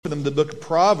from the book of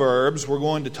Proverbs. We're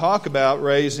going to talk about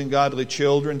raising godly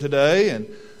children today, and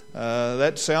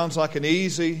that sounds like an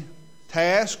easy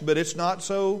task, but it's not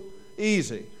so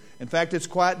easy. In fact, it's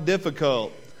quite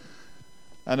difficult.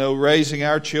 I know raising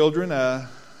our children,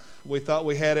 we thought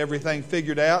we had everything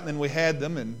figured out, and then we had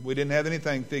them, and we didn't have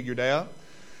anything figured out.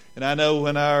 And I know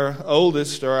when our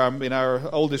oldest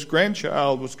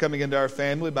grandchild was coming into our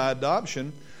family by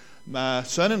adoption, my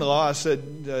son-in-law, I said,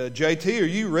 JT, are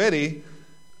you ready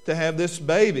to have this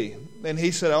baby? And he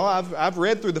said, I've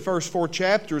read through the first 4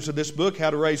 chapters of this book,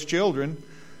 How to Raise Children.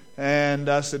 And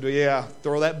I said, well, yeah,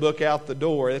 throw that book out the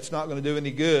door. It's not going to do any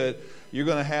good. You're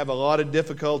going to have a lot of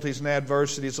difficulties and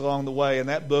adversities along the way, and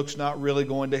that book's not really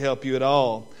going to help you at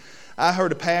all. I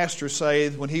heard a pastor say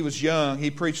when he was young,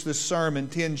 he preached this sermon,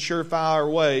 10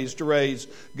 surefire ways to raise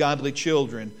godly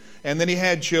children. And then he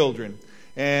had children.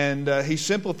 And he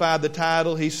simplified the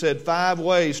title. He said 5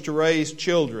 ways to raise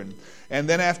children. And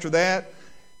then after that,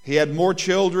 he had more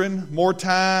children, more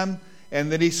time. And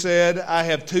then he said, I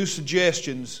have 2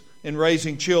 suggestions in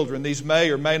raising children. These may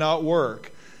or may not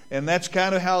work. And that's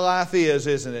kind of how life is,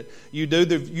 isn't it? You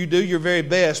do your very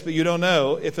best, but you don't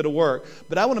know if it'll work.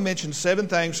 But I want to mention 7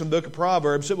 things from the book of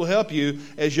Proverbs that will help you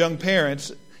as young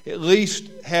parents at least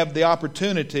have the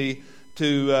opportunity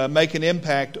to make an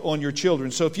impact on your children.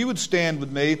 So if you would stand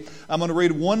with me, I'm going to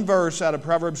read 1 verse out of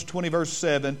Proverbs 20, verse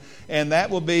 7, and that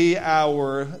will be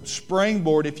our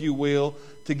springboard, if you will,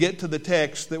 to get to the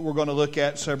text that we're going to look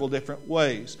at several different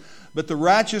ways. But the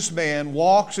righteous man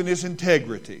walks in his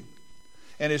integrity,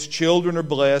 and his children are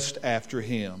blessed after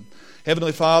him.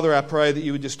 Heavenly Father, I pray that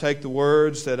you would just take the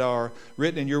words that are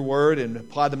written in your word and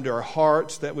apply them to our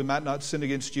hearts, that we might not sin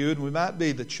against you, and we might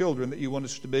be the children that you want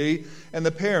us to be and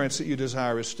the parents that you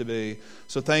desire us to be.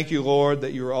 So thank you, Lord,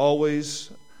 that you're always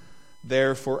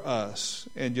there for us,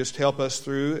 and just help us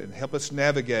through and help us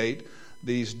navigate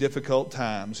these difficult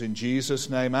times. In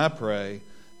Jesus' name I pray,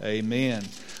 amen.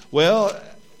 Well,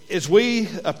 as we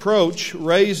approach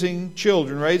raising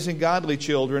children, raising godly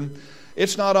children,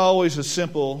 it's not always a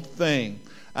simple thing.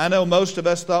 I know most of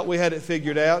us thought we had it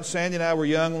figured out. Sandy and I were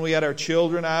young when we had our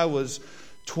children. I was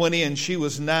 20 and she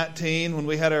was 19 when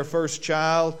we had our first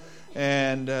child.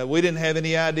 And we didn't have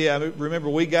any idea. I remember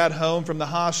we got home from the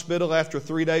hospital after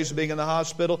 3 days of being in the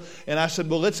hospital. And I said,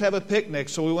 well, let's have a picnic.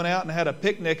 So we went out and had a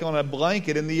picnic on a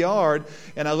blanket in the yard.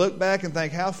 And I look back and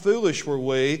think, how foolish were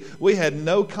we? We had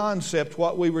no concept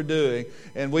what we were doing.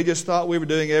 And we just thought we were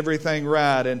doing everything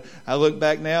right. And I look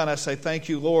back now and I say, thank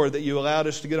you, Lord, that you allowed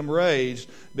us to get them raised,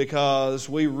 because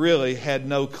we really had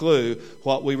no clue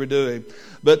what we were doing.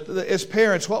 But as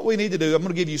parents, what we need to do, I'm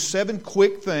going to give you 7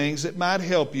 quick things that might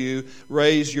help you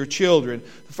raise your children.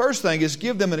 The first thing is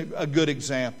give them a good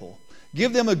example.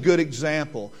 Give them a good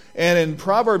example. And in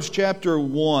Proverbs chapter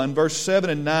 1, verse 7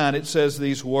 and 9, it says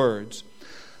these words.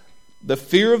 The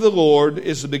fear of the Lord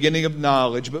is the beginning of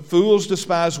knowledge, but fools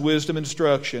despise wisdom and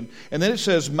instruction. And then it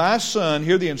says, my son,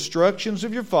 hear the instructions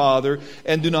of your father,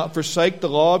 and do not forsake the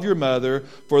law of your mother,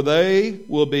 for they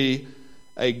will be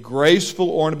a graceful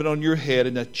ornament on your head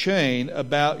and a chain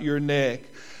about your neck.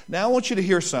 Now I want you to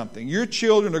hear something. Your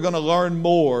children are going to learn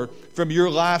more from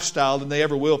your lifestyle than they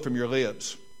ever will from your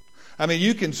lips. I mean,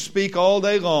 you can speak all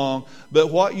day long,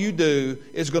 but what you do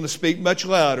is going to speak much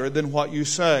louder than what you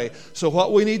say. So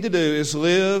what we need to do is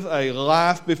live a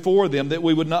life before them that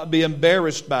we would not be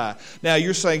embarrassed by. Now,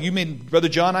 you're saying, you mean, Brother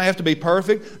John, I have to be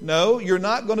perfect? No, you're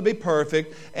not going to be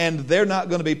perfect, and they're not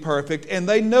going to be perfect, and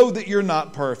they know that you're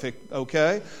not perfect,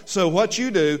 okay? So what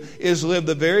you do is live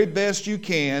the very best you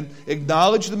can,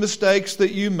 acknowledge the mistakes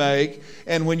that you make,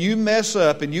 and when you mess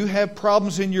up and you have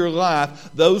problems in your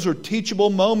life, those are teachable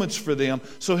moments for them.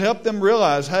 So help them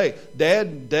realize, hey,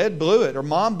 Dad blew it, or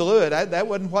Mom blew it. That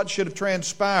wasn't what should have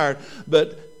transpired.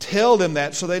 But tell them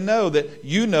that so they know that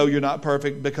you know you're not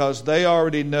perfect, because they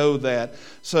already know that.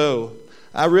 So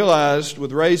I realized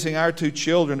with raising our 2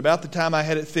 children, about the time I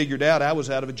had it figured out, I was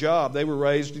out of a job. They were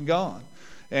raised and gone.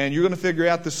 And you're going to figure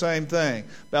out the same thing.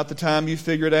 About the time you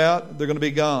figure it out, they're going to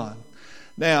be gone.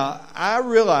 Now, I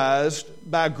realized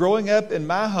by growing up in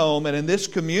my home and in this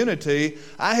community,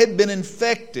 I had been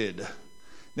infected.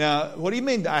 Now, what do you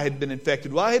mean I had been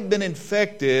infected? Well, I had been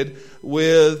infected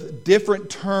with different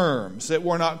terms that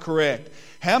were not correct.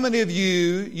 How many of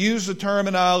you use the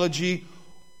terminology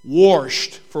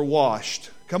washed for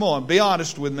washed? Come on, be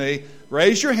honest with me.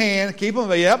 Raise your hand. Keep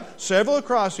them. Yep, several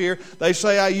across here. They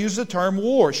say I use the term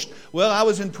washed. Well, I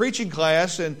was in preaching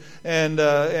class and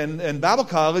Bible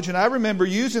college, and I remember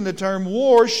using the term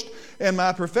washed, and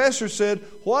my professor said,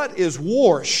 "What is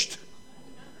washed?"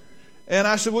 And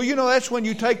I said, "Well, that's when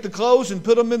you take the clothes and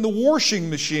put them in the washing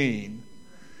machine."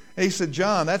 And he said,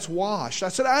 John, that's washed. I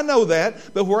said, I know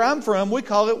that, but where I'm from, we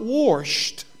call it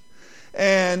washed.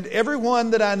 And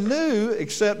everyone that I knew,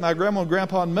 except my grandma and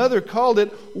grandpa and mother, called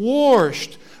it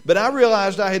washed. But I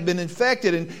realized I had been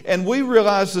infected, and we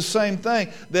realized the same thing,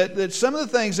 that some of the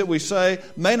things that we say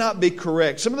may not be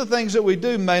correct. Some of the things that we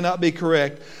do may not be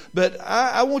correct. But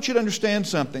I want you to understand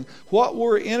something. What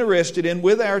we're interested in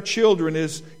with our children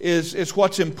is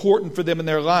what's important for them in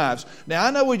their lives. Now,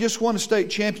 I know we just won a state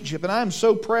championship, and I am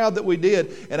so proud that we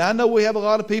did. And I know we have a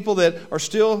lot of people that are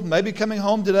still maybe coming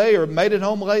home today or made it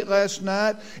home late last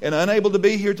night and unable to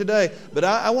be here today. But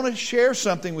I want to share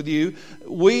something with you.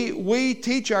 We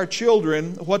teach our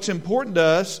children what's important to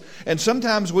us, and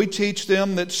sometimes we teach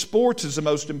them that sports is the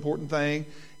most important thing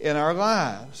in our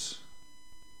lives.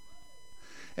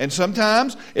 And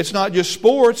sometimes it's not just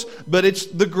sports, but it's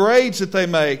the grades that they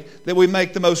make that we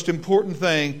make the most important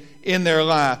thing in their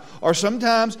life. Or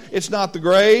sometimes it's not the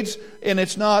grades and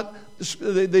it's not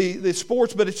the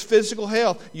sports, but it's physical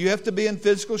health. You have to be in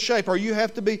physical shape, or you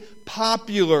have to be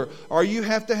popular, or you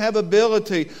have to have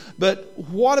ability. But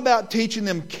what about teaching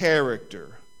them character?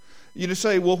 You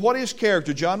say, well, what is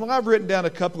character, John? Well, I've written down a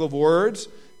couple of words.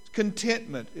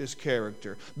 Contentment is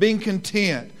character. Being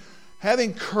content.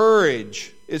 Having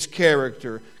courage is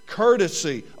character.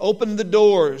 Courtesy. Open the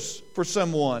doors for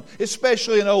someone,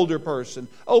 especially an older person.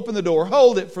 Open the door.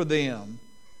 Hold it for them.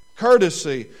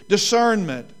 Courtesy.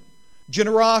 Discernment.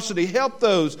 Generosity. Help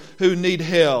those who need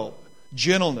help.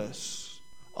 Gentleness.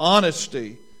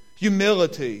 Honesty.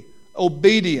 Humility.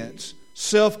 Obedience.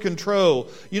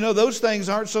 Self-control. You know, those things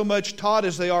aren't so much taught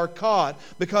as they are caught,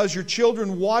 because your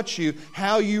children watch you,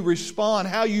 how you respond,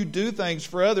 how you do things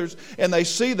for others, and they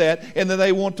see that, and then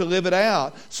they want to live it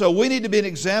out. So we need to be an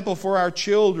example for our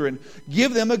children.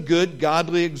 Give them a good,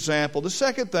 godly example. The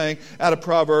second thing out of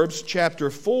Proverbs chapter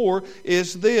 4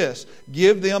 is this: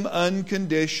 give them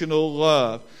unconditional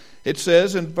love. It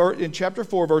says in chapter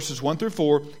 4, verses 1 through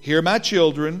 4, "Hear, my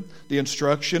children, the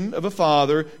instruction of a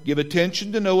father. Give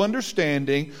attention to know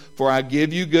understanding, for I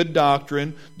give you good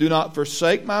doctrine. Do not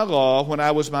forsake my law. When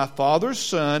I was my father's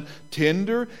son,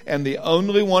 tender and the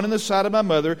only one in the sight of my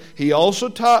mother, he also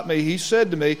taught me. He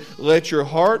said to me, let your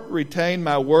heart retain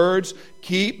my words.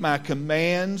 Keep my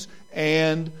commands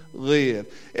and live."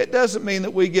 It doesn't mean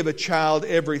that we give a child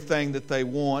everything that they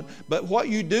want, but what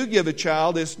you do give a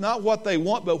child is not what they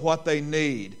want, but what they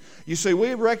need. You see,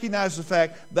 we recognize the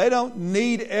fact they don't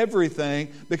need everything,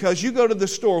 because you go to the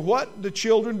store. What do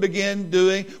children begin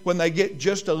doing when they get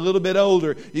just a little bit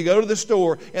older? You go to the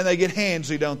store and they get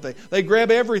handsy, don't they? They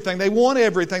grab everything. They want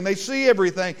everything. They see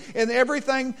everything. And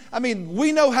everything,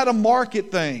 we know how to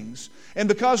market things. And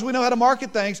because we know how to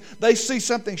market things, they see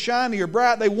something shiny or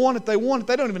bright. They want it. They want it.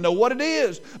 They don't even know what it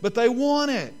is, but they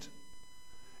want it.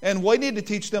 And we need to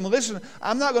teach them, listen,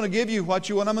 I'm not going to give you what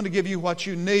you want. I'm going to give you what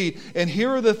you need. And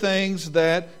here are the things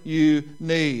that you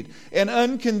need. And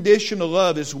unconditional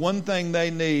love is one thing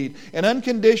they need. And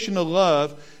unconditional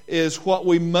love is what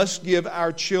we must give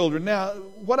our children. Now,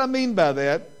 what I mean by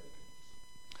that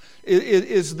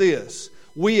is this: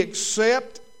 we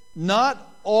accept not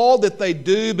all that they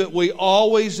do, but we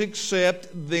always accept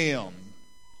them.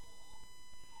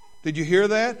 Did you hear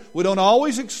that? We don't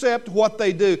always accept what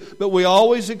they do, but we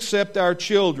always accept our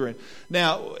children.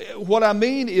 Now, what I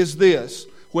mean is this: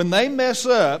 when they mess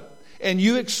up and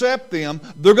you accept them,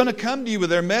 they're going to come to you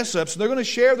with their mess ups. They're going to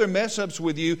share their mess ups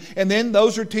with you, and then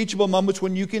those are teachable moments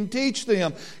when you can teach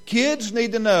them. Kids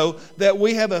need to know that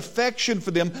we have affection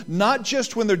for them, not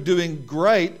just when they're doing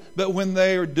great, but when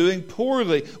they are doing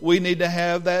poorly. We need to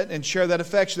have that and share that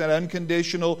affection, that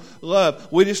unconditional love.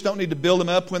 We just don't need to build them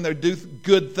up when they do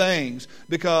good things,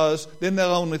 because then they'll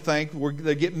only think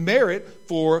they get merit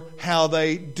for how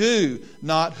they do,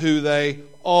 not who they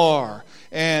are.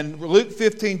 And Luke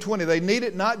 15:20, they need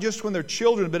it not just when they're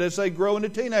children, but as they grow into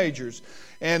teenagers.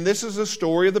 And this is the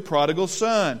story of the prodigal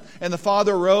son. And the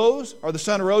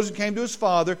son arose and came to his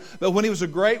father. But when he was a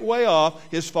great way off,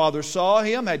 his father saw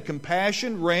him, had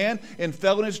compassion, ran, and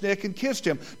fell on his neck and kissed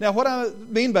him. Now, what I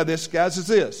mean by this, guys, is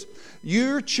this: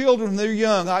 your children, they're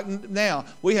young. Now,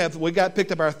 we got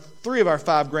picked up 3 of our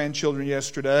 5 grandchildren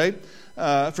yesterday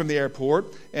from the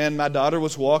airport, and our daughter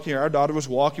was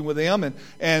walking with them,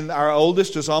 and our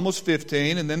oldest is almost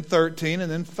 15, and then 13,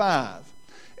 and then 5.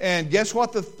 And guess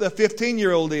what the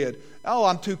 15-year-old did? Oh,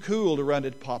 I'm too cool to run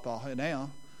to Papa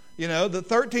now. You know, the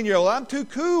 13-year-old, I'm too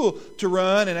cool to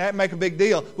run and make a big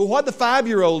deal. But what did the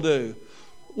 5-year-old do?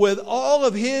 With all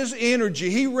of his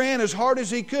energy, he ran as hard as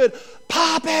he could.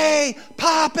 Poppy!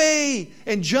 Poppy!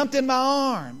 And jumped in my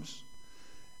arms.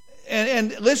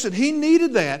 And listen, he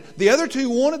needed that. The other 2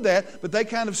 wanted that, but they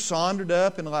kind of sauntered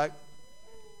up and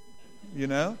you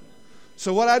know.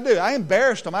 So what I do, I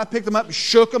embarrassed them. I picked them up and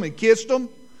shook them and kissed them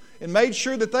and made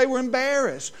sure that they were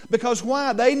embarrassed. Because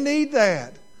why? They need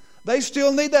that. They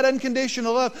still need that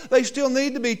unconditional love. They still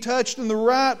need to be touched in the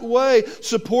right way,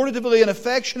 supportively and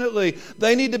affectionately.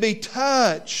 They need to be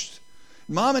touched.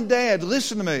 Mom and Dad,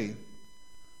 listen to me.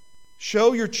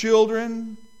 Show your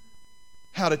children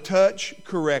how to touch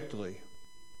correctly.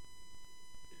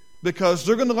 Because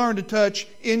they're going to learn to touch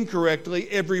incorrectly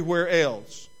everywhere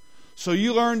else. So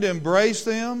you learn to embrace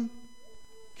them,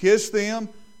 kiss them,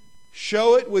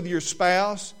 show it with your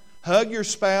spouse, hug your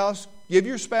spouse, give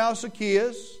your spouse a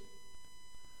kiss.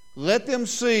 Let them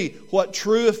see what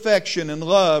true affection and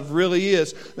love really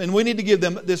is. And we need to give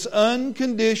them this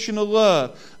unconditional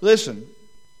love. Listen,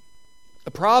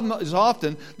 the problem is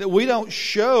often that we don't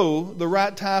show the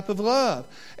right type of love.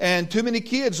 And too many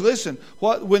kids, listen,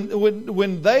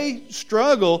 when they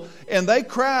struggle and they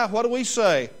cry, what do we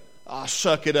say? "Ah,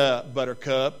 suck it up,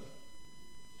 buttercup."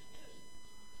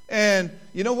 And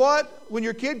you know what? When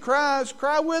your kid cries,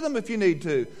 cry with them if you need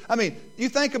to. I mean, you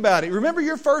think about it. Remember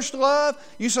your first love?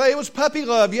 You say it was puppy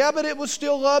love. Yeah, but it was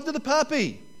still love to the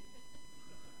puppy.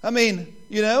 I mean,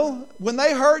 you know, when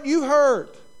they hurt, you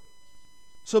hurt.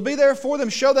 So be there for them.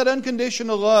 Show that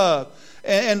unconditional love.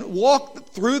 And walk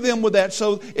through them with that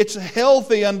so it's a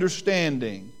healthy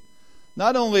understanding.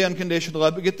 Not only unconditional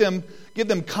love, but give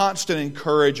them constant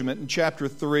encouragement. In chapter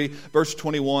 3, verse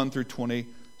 21 through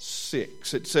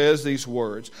 26, it says these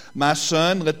words, "My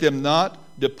son, let them not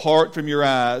depart from your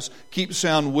eyes. Keep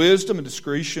sound wisdom and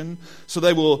discretion, so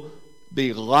they will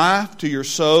be life to your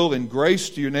soul and grace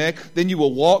to your neck. Then you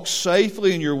will walk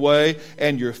safely in your way,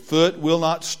 and your foot will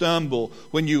not stumble.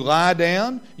 When you lie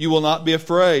down, you will not be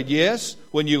afraid." Yes,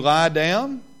 when you lie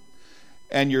down,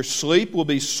 "and your sleep will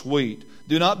be sweet.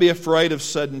 Do not be afraid of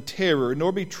sudden terror,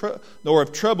 nor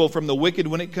of trouble from the wicked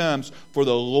when it comes. For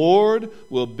the Lord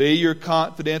will be your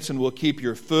confidence and will keep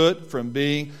your foot from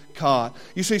being caught."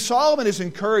 You see, Solomon is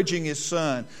encouraging his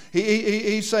son.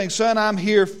 He's saying, "Son, I'm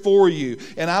here for you,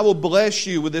 and I will bless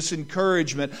you with this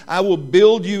encouragement. I will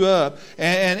build you up."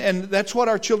 And that's what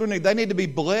our children need. They need to be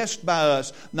blessed by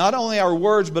us, not only our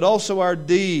words, but also our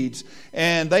deeds.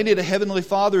 And they need a heavenly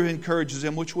Father who encourages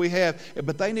them, which we have.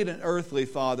 But they need an earthly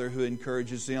Father who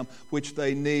encourages them, which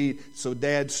they need. So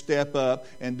dads, step up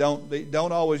and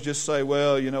don't always just say,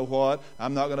 "Well, you know what?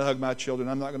 I'm not going to hug my children.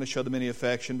 I'm not going to show them any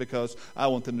affection because I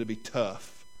want them to be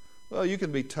tough." Well, you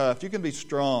can be tough. You can be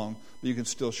strong, but you can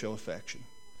still show affection.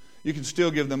 You can still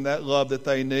give them that love that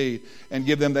they need and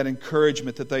give them that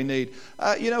encouragement that they need.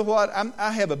 You know what?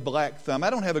 I have a black thumb. I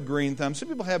don't have a green thumb. Some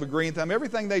people have a green thumb.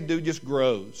 Everything they do just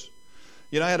grows.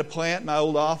 You know, I had a plant in my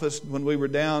old office when we were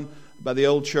down by the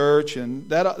old church, and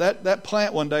that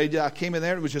plant one day, I came in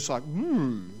there and it was just like,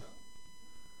 And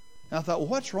I thought, well,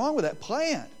 what's wrong with that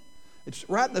plant? It's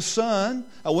right in the sun.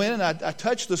 I went and I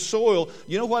touched the soil.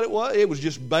 You know what it was? It was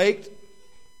just baked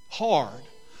hard.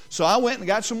 So I went and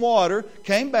got some water,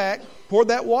 came back, poured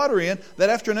that water in. That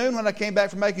afternoon when I came back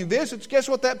from making visits, guess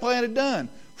what that plant had done?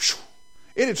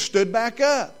 It had stood back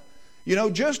up. You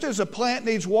know, just as a plant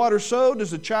needs water, so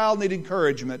does a child need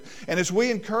encouragement. And as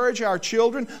we encourage our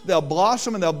children, they'll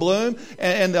blossom and they'll bloom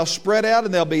and they'll spread out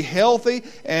and they'll be healthy,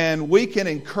 and we can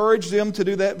encourage them to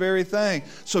do that very thing.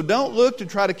 So don't look to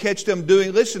try to catch them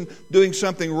doing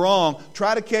something wrong.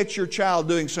 Try to catch your child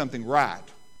doing something right.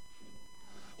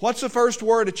 What's the first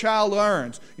word a child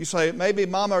learns? You say, maybe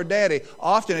mama or daddy.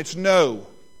 Often it's no.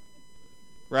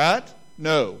 Right?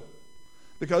 No.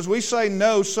 Because we say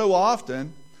no so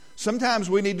often,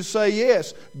 sometimes we need to say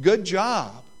yes. Good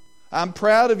job. I'm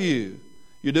proud of you.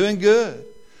 You're doing good.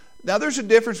 Now there's a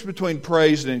difference between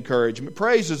praise and encouragement.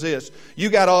 Praise is this: you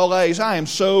got all A's. I am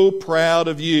so proud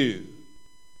of you.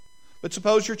 But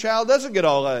suppose your child doesn't get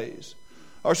all A's.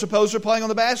 Or suppose they're playing on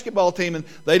the basketball team and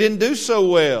they didn't do so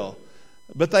well,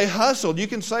 but they hustled. You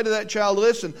can say to that child,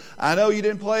 "Listen, I know you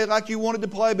didn't play like you wanted to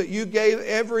play, but you gave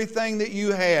everything that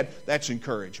you had." That's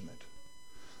encouragement.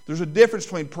 There's a difference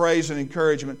between praise and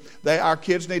encouragement. Our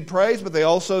kids need praise, but they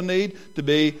also need to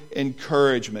be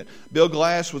encouragement. Bill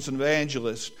Glass was an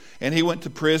evangelist, and he went to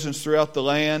prisons throughout the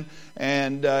land,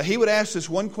 and he would ask this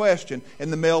one question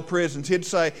in the male prisons. He'd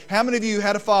say, "How many of you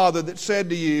had a father that said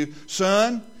to you,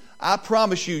 'Son, I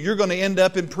promise you're going to end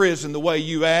up in prison the way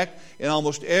you act'?" And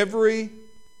almost every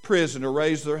prisoner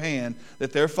raised their hand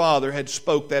that their father had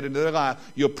spoke that into their life.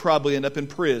 "You'll probably end up in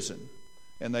prison."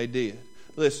 And they did.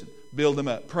 Listen. Build them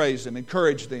up, praise them,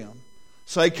 encourage them.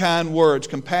 Say kind words,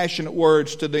 compassionate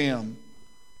words to them.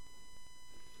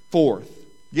 Fourth,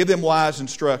 give them wise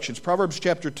instructions. Proverbs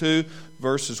chapter 2,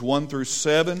 verses 1 through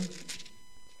 7.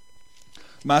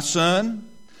 "My son,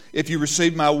 If you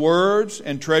receive my words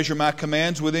and treasure my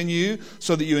commands within you,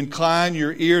 so that you incline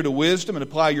your ear to wisdom and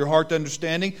apply your heart to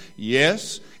understanding,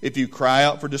 yes. If you cry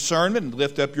out for discernment and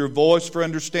lift up your voice for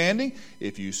understanding,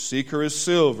 if you seek her as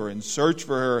silver and search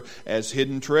for her as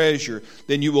hidden treasure,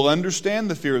 then you will understand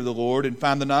the fear of the Lord and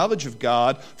find the knowledge of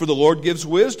God, for the Lord gives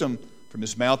wisdom. From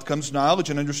his mouth comes knowledge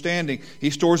and understanding.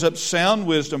 He stores up sound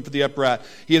wisdom for the upright.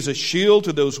 He is a shield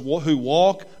to those who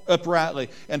walk uprightly.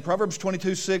 And Proverbs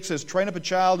 22:6 says, train up a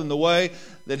child in the way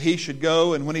that he should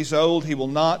go, and when he's old, he will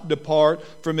not depart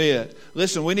from it.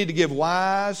 Listen, we need to give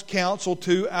wise counsel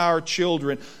to our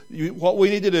children. What we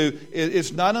need to do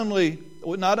is not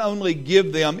only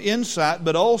give them insight,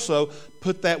 but also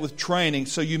put that with training.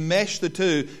 So you mesh the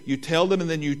two. You tell them and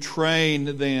then you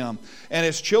train them. And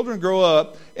as children grow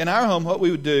up, in our home, what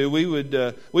we would do,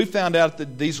 we found out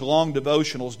that these long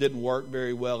devotionals didn't work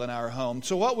very well in our home.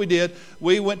 So what we did,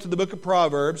 we went to the book of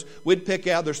Proverbs. We'd pick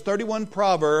out, there's 31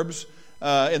 Proverbs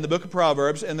in the book of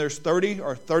Proverbs, and there's 30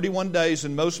 or 31 days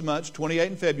in most months,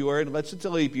 28 in February, unless it's a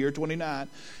leap year, 29.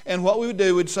 And what we would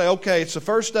do, we'd say, okay, it's the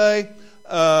first day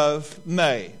of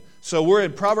May. So we're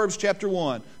in Proverbs chapter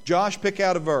 1. Josh pick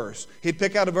out a verse. He'd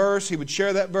pick out a verse, he would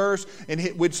share that verse,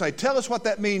 and we'd say, tell us what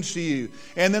that means to you.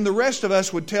 And then the rest of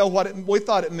us would tell what we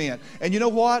thought it meant. And you know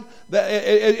what?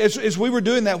 As we were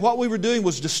doing that, what we were doing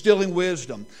was distilling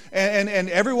wisdom. And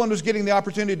everyone was getting the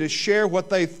opportunity to share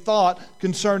what they thought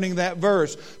concerning that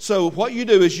verse. So what you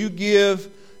do is you give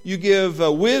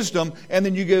wisdom, and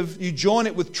then you join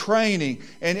it with training,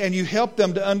 and you help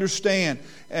them to understand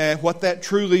what that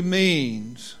truly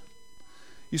means.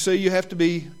 You see, you have to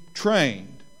be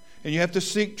trained, and you have to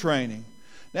seek training.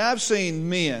 Now, I've seen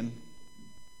men.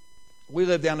 We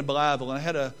lived down in Blytheville, and I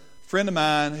had a friend of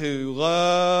mine who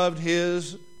loved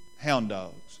his hound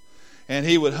dogs, and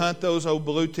he would hunt those old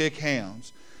blue tick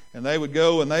hounds, and they would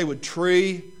go and they would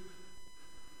tree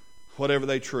whatever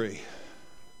they tree.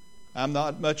 I'm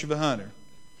not much of a hunter.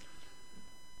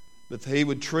 But he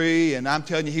would tree, and I'm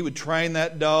telling you, he would train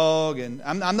that dog. And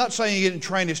I'm not saying he didn't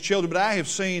train his children, but I have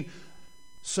seen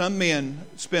some men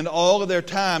spend all of their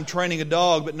time training a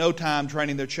dog, but no time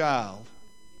training their child.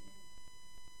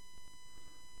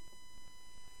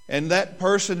 And that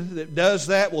person that does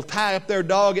that will tie up their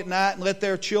dog at night and let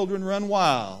their children run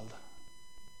wild.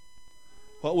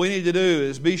 What we need to do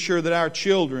is be sure that our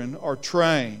children are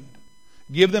trained.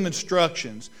 Give them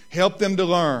instructions. Help them to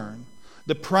learn.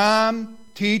 The prime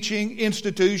teaching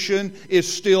institution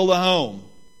is still the home.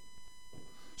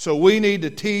 So we need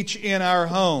to teach in our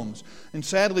homes. And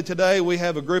sadly today we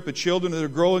have a group of children that are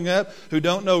growing up who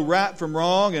don't know right from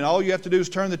wrong, and all you have to do is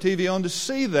turn the TV on to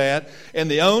see that.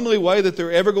 And the only way that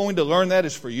they're ever going to learn that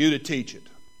is for you to teach it.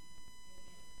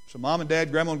 So mom and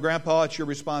dad, grandma and grandpa, it's your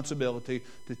responsibility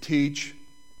to teach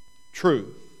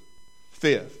truth.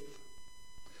 Fifth,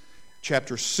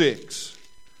 chapter 6.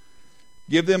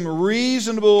 Give them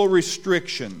reasonable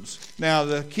restrictions. Now,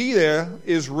 the key there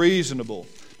is reasonable,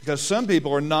 because some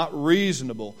people are not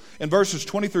reasonable. In verses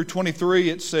 20 through 23,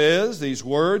 it says these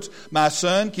words, my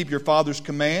son, keep your father's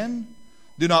command.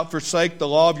 Do not forsake the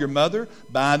law of your mother.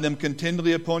 Bind them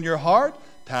continually upon your heart.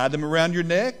 Tie them around your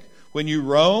neck. When you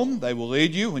roam, they will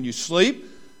lead you. When you sleep,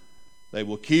 they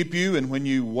will keep you. And when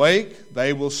you wake,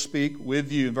 they will speak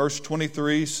with you. And verse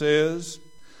 23 says,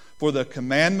 for the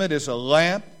commandment is a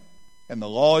lamp, and the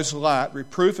law is light.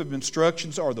 Reproof of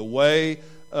instructions are the way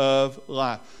of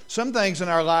life. Some things in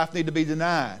our life need to be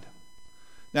denied.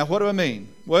 Now, what do I mean?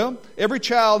 Well, every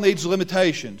child needs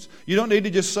limitations. You don't need to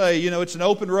just say, it's an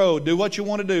open road. Do what you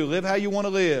want to do. Live how you want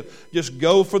to live. Just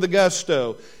go for the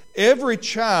gusto. Every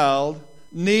child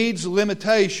needs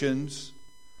limitations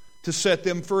to set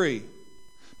them free.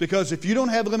 Because if you don't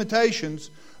have limitations,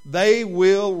 they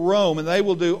will roam and they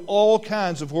will do all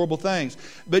kinds of horrible things.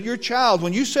 But your child,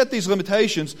 when you set these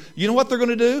limitations, you know what they're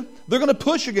going to do? They're going to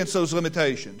push against those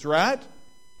limitations, right?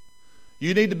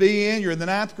 You need to be you're in the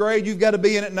 9th grade, you've got to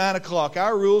be in at 9 o'clock.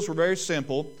 Our rules were very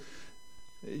simple.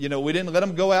 We didn't let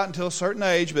them go out until a certain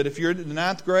age, but if you're in the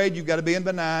 9th grade, you've got to be in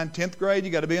by 9. 10th grade,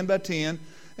 you've got to be in by 10.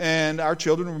 And our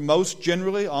children were most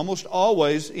generally, almost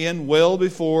always, in well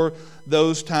before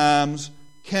those times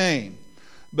came.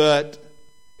 But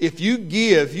if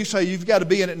you say you've got to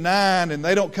be in at 9 and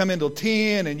they don't come in until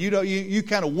 10 and you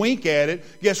kind of wink at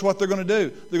it, guess what they're going to do?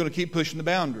 They're going to keep pushing the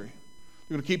boundary.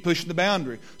 They're going to keep pushing the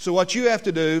boundary. So what you have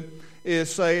to do is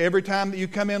say every time that you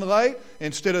come in late,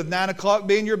 instead of 9 o'clock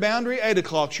being your boundary, 8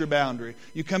 o'clock's your boundary.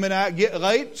 You come in out, get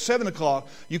late, 7 o'clock.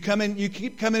 You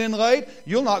keep coming in late,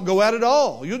 you'll not go out at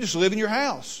all. You'll just live in your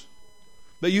house.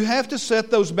 But you have to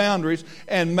set those boundaries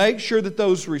and make sure that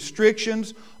those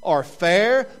restrictions are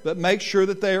fair, but make sure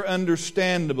that they are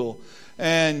understandable.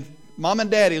 And Mom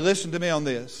and Daddy, listen to me on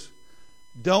this.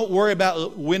 Don't worry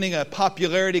about winning a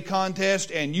popularity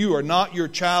contest, and you are not your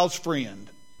child's friend.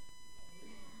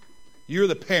 You're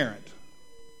the parent.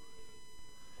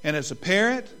 And as a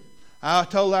parent, I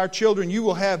told our children, you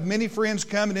will have many friends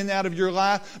coming in and out of your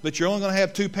life, but you're only going to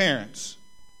have 2 parents.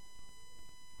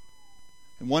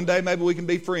 And one day maybe we can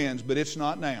be friends, but it's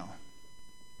not now.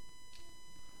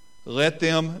 Let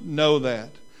them know that.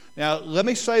 Now, let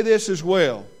me say this as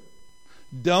well.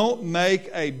 Don't make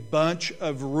a bunch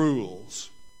of rules.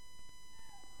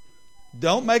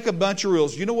 Don't make a bunch of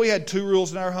rules. You know we had 2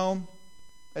 rules in our home?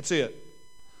 That's it.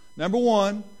 Number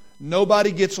 1,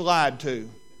 nobody gets lied to.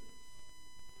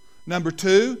 Number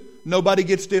 2, nobody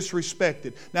gets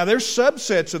disrespected. Now there's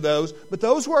subsets of those, but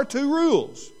those were our 2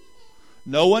 rules.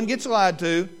 No one gets lied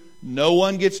to. No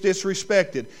one gets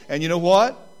disrespected. And you know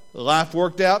what? Life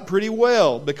worked out pretty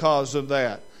well because of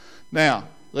that. Now,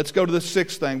 let's go to the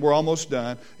 6th thing. We're almost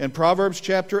done. In Proverbs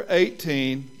chapter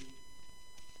 18,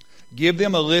 give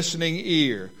them a listening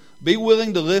ear. Be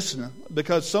willing to listen,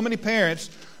 because so many parents,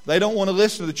 they don't want to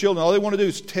listen to the children. All they want to do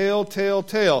is tell.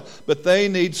 But they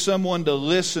need someone to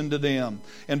listen to them.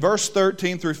 In verse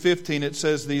 13 through 15, it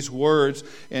says these words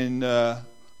in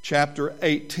chapter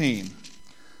 18.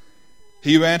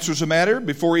 He who answers a matter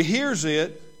before he hears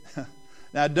it.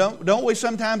 Now, don't we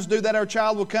sometimes do that? Our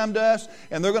child will come to us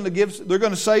and they're going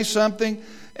to say something,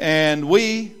 and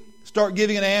we start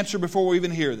giving an answer before we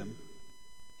even hear them.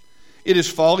 It is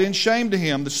folly and shame to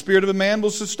him. The spirit of a man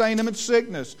will sustain him in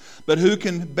sickness, but who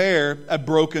can bear a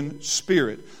broken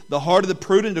spirit? The heart of the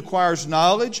prudent acquires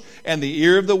knowledge, and the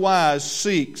ear of the wise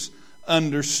seeks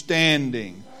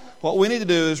understanding. What we need to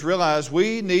do is realize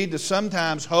we need to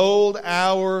sometimes hold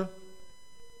our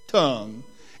tongue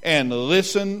and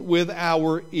listen with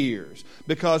our ears.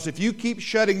 Because if you keep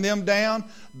shutting them down,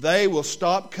 they will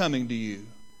stop coming to you.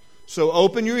 So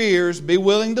open your ears, be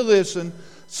willing to listen.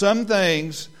 Some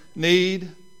things need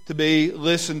to be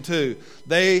listened to.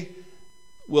 They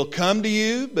will come to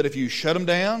you, but if you shut them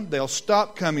down, they'll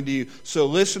stop coming to you. So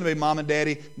listen to me, Mom and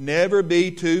Daddy. Never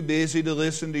be too busy to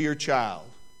listen to your child.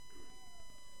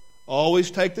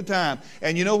 Always take the time.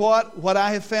 And you know what? What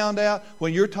I have found out,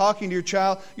 when you're talking to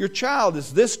your child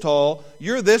is this tall,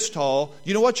 you're this tall.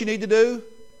 You know what you need to do?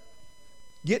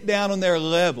 Get down on their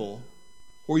level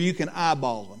where you can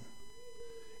eyeball them.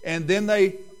 And then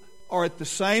they are at the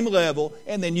same level,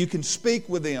 and then you can speak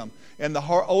with them. And the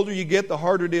older you get, the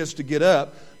harder it is to get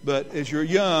up. But as you're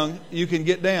young, you can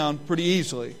get down pretty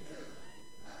easily.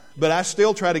 But I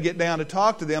still try to get down to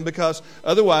talk to them, because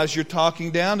otherwise you're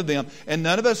talking down to them. And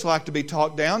none of us like to be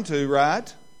talked down to,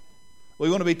 right? We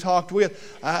want to be talked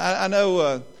with. I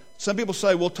know some people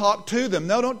say, well, talk to them.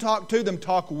 No, don't talk to them.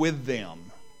 Talk with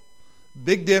them.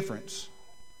 Big difference.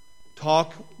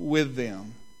 Talk with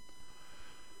them.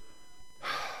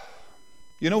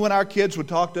 You know when our kids would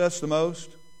talk to us the most?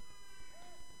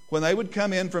 When they would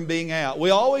come in from being out.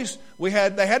 They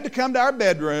had to come to our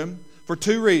bedroom for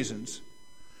 2 reasons.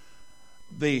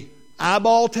 The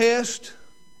eyeball test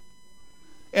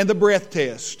and the breath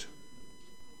test.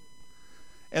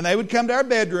 And they would come to our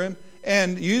bedroom,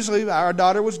 and usually our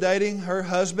daughter was dating her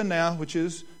husband now, which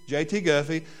is J.T.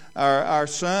 Guffey. Our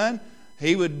son,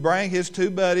 he would bring his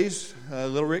 2 buddies,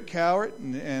 little Rick Cowart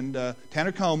and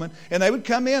Tanner Coleman, and they would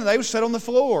come in and they would sit on the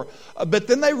floor. But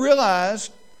then they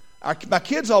realized, my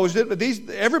kids always did, but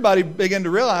everybody began to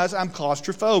realize I'm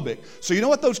claustrophobic. So you know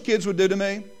what those kids would do to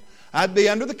me? I'd be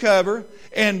under the cover,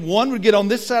 and one would get on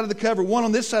this side of the cover, one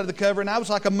on this side of the cover, and I was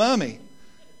like a mummy.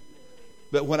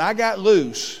 But when I got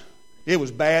loose, it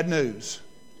was bad news.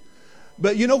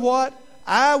 But you know what?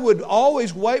 I would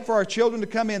always wait for our children to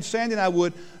come in. Sandy and I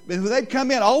would. And when they'd come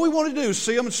in, all we wanted to do is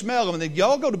see them and smell them, and then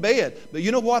y'all go to bed. But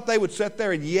you know what? They would sit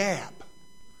there and yap.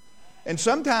 And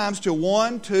sometimes till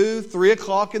 1, 2, 3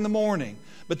 o'clock in the morning.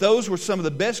 But those were some of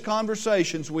the best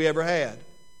conversations we ever had.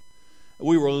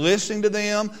 We were listening to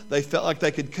them. They felt like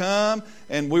they could come,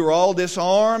 and we were all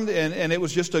disarmed, and it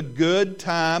was just a good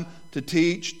time to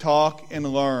teach, talk, and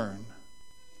learn.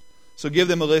 So give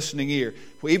them a listening ear.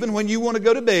 Even when you want to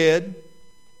go to bed,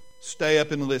 stay up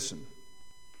and listen.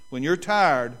 When you're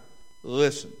tired,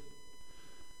 listen.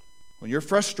 When you're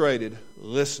frustrated,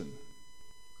 listen.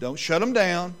 Don't shut them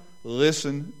down.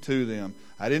 Listen to them.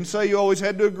 I didn't say you always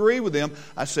had to agree with them.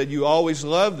 I said you always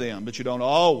love them, but you don't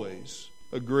always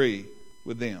agree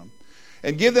with them.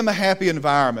 And give them a happy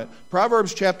environment.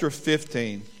 Proverbs chapter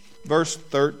 15, verse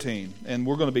 13, and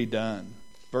we're going to be done.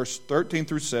 Verse 13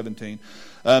 through 17.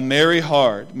 A merry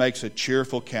heart makes a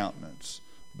cheerful countenance,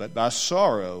 but by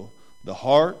sorrow of the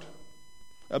heart,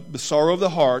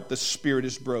 the spirit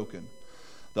is broken.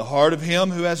 The heart of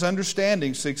him who has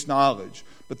understanding seeks knowledge,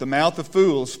 but the mouth of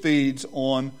fools feeds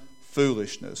on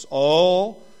foolishness.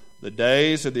 All the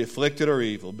days of the afflicted are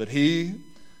evil, but he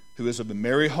who is of a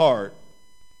merry heart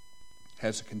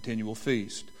has a continual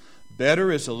feast.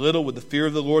 Better is a little with the fear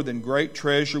of the Lord than great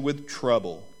treasure with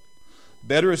trouble.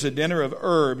 Better is a dinner of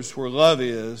herbs where love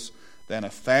is than a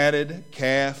fatted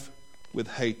calf with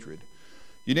hatred.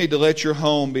 You need to let your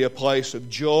home be a place of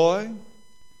joy.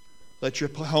 Let your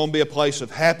home be a place of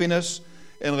happiness,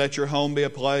 and let your home be a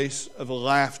place of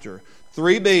laughter.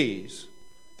 3 B's.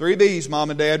 3 B's, Mom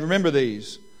and Dad. Remember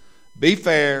these. Be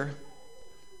fair,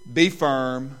 be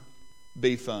firm,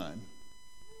 be fun.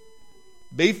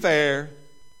 Be fair,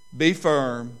 be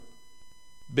firm,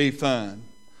 be fun.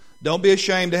 Don't be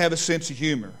ashamed to have a sense of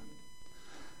humor.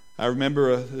 I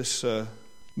remember this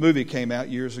movie came out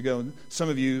years ago. Some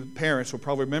of you parents will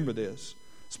probably remember this.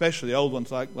 Especially the old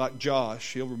ones like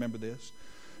Josh. He'll remember this.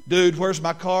 Dude, where's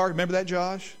my car? Remember that,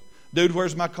 Josh? Dude,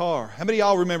 where's my car? How many of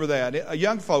y'all remember that?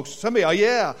 Young folks, some of y'all,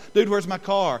 yeah. Dude, where's my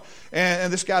car?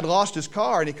 And this guy had lost his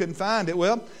car and he couldn't find it.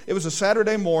 Well, it was a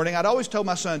Saturday morning. I'd always told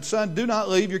my son, do not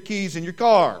leave your keys in your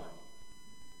car.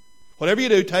 Whatever you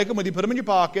do, take them with you, put them in your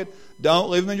pocket. Don't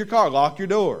leave them in your car. Lock your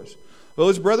doors. Well,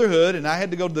 it was Brotherhood, and I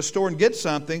had to go to the store and get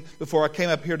something before I came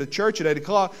up here to church at 8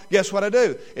 o'clock. Guess what I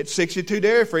do? At 62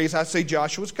 Dairy Freeze, I see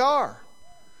Joshua's car.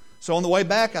 So on the way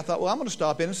back, I thought, well, I'm going to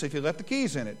stop in and see if he left the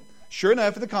keys in it. Sure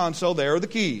enough, at the console, there are the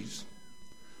keys.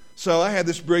 So I had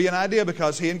this brilliant idea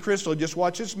because he and Crystal had just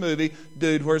watched this movie,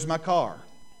 Dude, Where's My Car?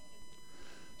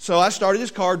 So I started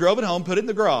his car, drove it home, put it in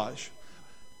the garage.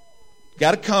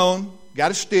 Got a cone,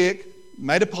 got a stick,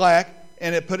 made a plaque,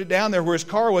 and it put it down there where his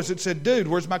car was. It said, Dude,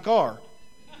 where's my car?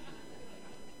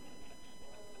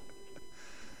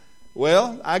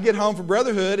 Well, I get home from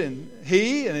Brotherhood, and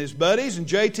he and his buddies and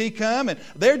JT come, and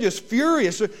they're just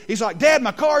furious. He's like, Dad,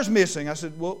 my car's missing. I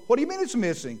said, well, what do you mean it's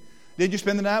missing? Did you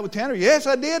spend the night with Tanner? Yes,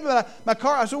 I did, but my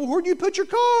car. I said, well, where'd you put your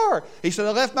car? He said,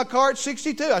 I left my car at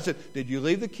 62. I said, did you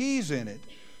leave the keys in it?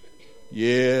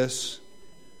 Yes.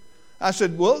 I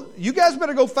said, well, you guys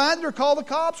better go find it or call the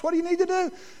cops. What do you need to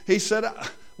do? He said,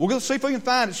 we'll go see if we can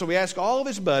find it. So we asked all of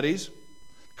his buddies. The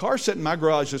car's sitting in my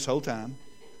garage this whole time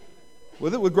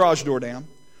with garage door down.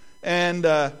 And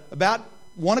about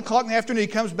 1 o'clock in the afternoon, he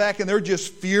comes back, and they're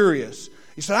just furious.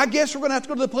 He said, I guess we're going to have to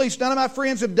go to the police. None of my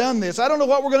friends have done this. I don't know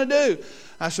what we're going to do.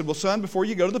 I said, well, son, before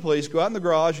you go to the police, go out in the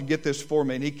garage and get this for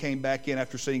me. And he came back in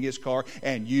after seeing his car,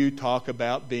 and you talk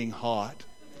about being hot.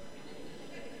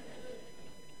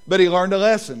 But he learned a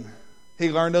lesson.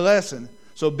 He learned a lesson.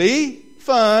 So be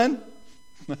fun,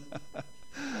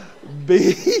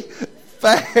 be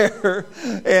fair,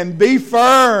 and be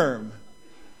firm.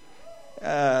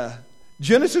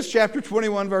 Genesis chapter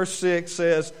 21 verse 6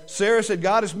 says, Sarah said,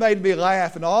 God has made me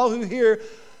laugh, and all who hear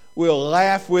will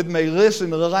laugh with me.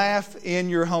 Listen, laugh in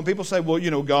your home. People say,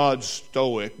 well, God's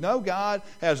stoic. No, God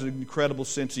has an incredible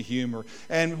sense of humor.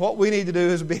 And what we need to do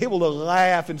is be able to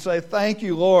laugh and say, thank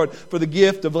you, Lord, for the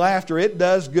gift of laughter. It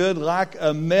does good like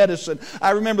a medicine.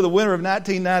 I remember the winter of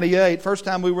 1998, first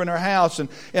time we were in our house,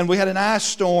 and we had an ice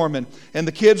storm, and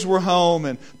the kids were home,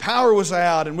 and power was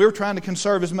out, and we were trying to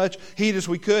conserve as much heat as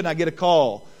we could, and I get a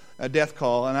death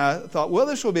call. And I thought, well,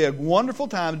 this will be a wonderful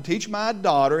time to teach my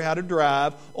daughter how to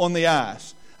drive on the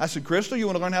ice. I said, Crystal, you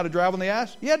want to learn how to drive on the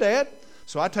ice? Yeah, Dad.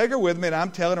 So I take her with me, and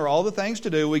I'm telling her all the things to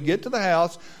do. We get to the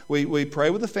house, we pray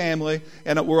with the family,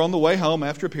 and we're on the way home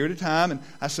after a period of time. And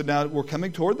I said, now we're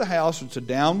coming toward the house. It's a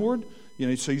downward.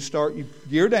 So you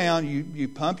gear down, you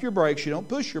pump your brakes. You don't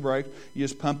push your brakes. You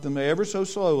just pump them ever so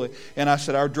slowly. And I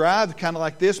said, our drive is kind of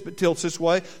like this, but tilts this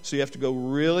way, so you have to go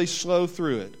really slow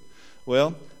through it.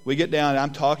 Well, we get down, and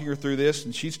I'm talking her through this,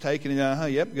 and she's taking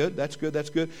it, yep, good, that's good, that's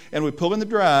good. And we pull in the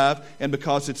drive, and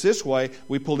because it's this way,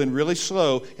 we pulled in really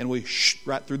slow, and we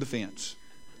right through the fence.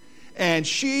 And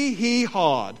she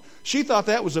hee-hawed. She thought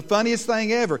that was the funniest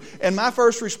thing ever. And my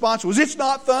first response was, it's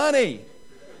not funny.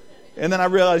 And then I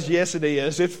realized, yes, it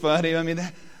is. It's funny. I mean,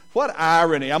 what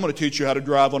irony. I'm going to teach you how to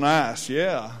drive on ice.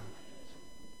 Yeah.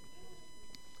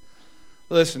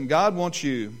 Listen, God wants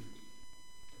you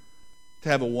to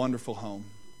have a wonderful home.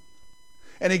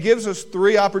 And He gives us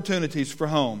 3 opportunities for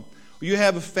home. You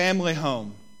have a family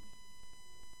home.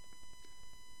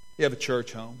 You have a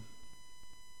church home.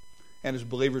 And as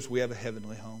believers, we have a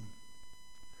heavenly home.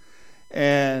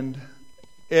 And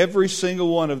every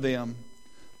single one of them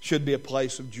should be a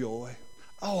place of joy.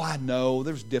 Oh, I know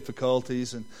there's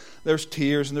difficulties, and there's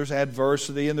tears, and there's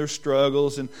adversity, and there's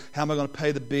struggles, and how am I going to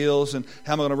pay the bills, and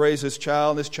how am I going to raise this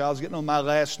child? And this child's getting on my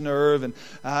last nerve, and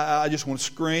I just want to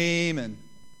scream. And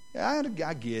I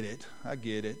get it. I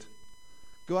get it.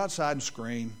 Go outside and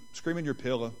scream. Scream in your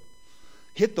pillow.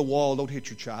 Hit the wall, don't hit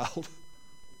your child.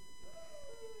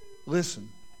 Listen,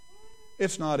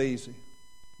 it's not easy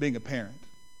being a parent.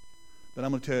 But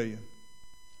I'm going to tell you,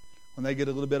 when they get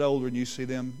a little bit older and you see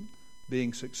them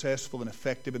being successful and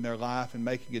effective in their life and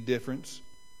making a difference,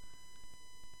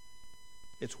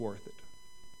 it's worth it.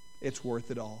 It's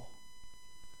worth it all.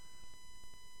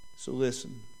 So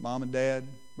listen, Mom and Dad,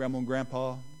 Grandma and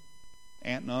Grandpa,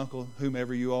 Aunt and Uncle,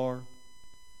 whomever you are,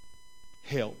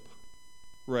 help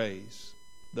raise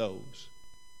those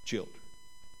children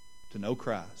to know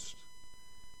Christ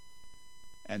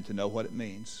and to know what it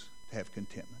means to have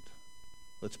contentment.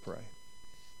 Let's pray.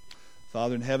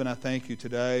 Father in heaven, I thank you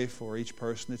today for each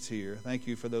person that's here. Thank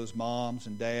you for those moms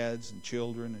and dads and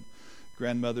children and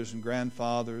grandmothers and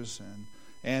grandfathers and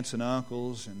aunts and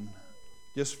uncles and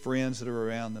just friends that are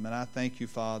around them. And I thank you,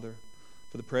 Father,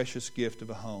 for the precious gift of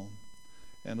a home.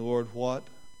 And Lord, what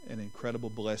an incredible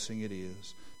blessing it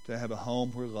is to have a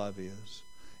home where love is.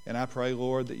 And I pray,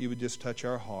 Lord, that you would just touch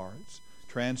our hearts,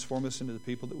 transform us into the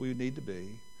people that we need to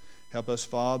be. Help us,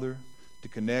 Father, to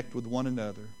connect with one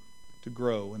another, to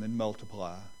grow and then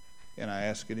multiply. And I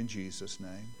ask it in Jesus'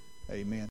 name. Amen.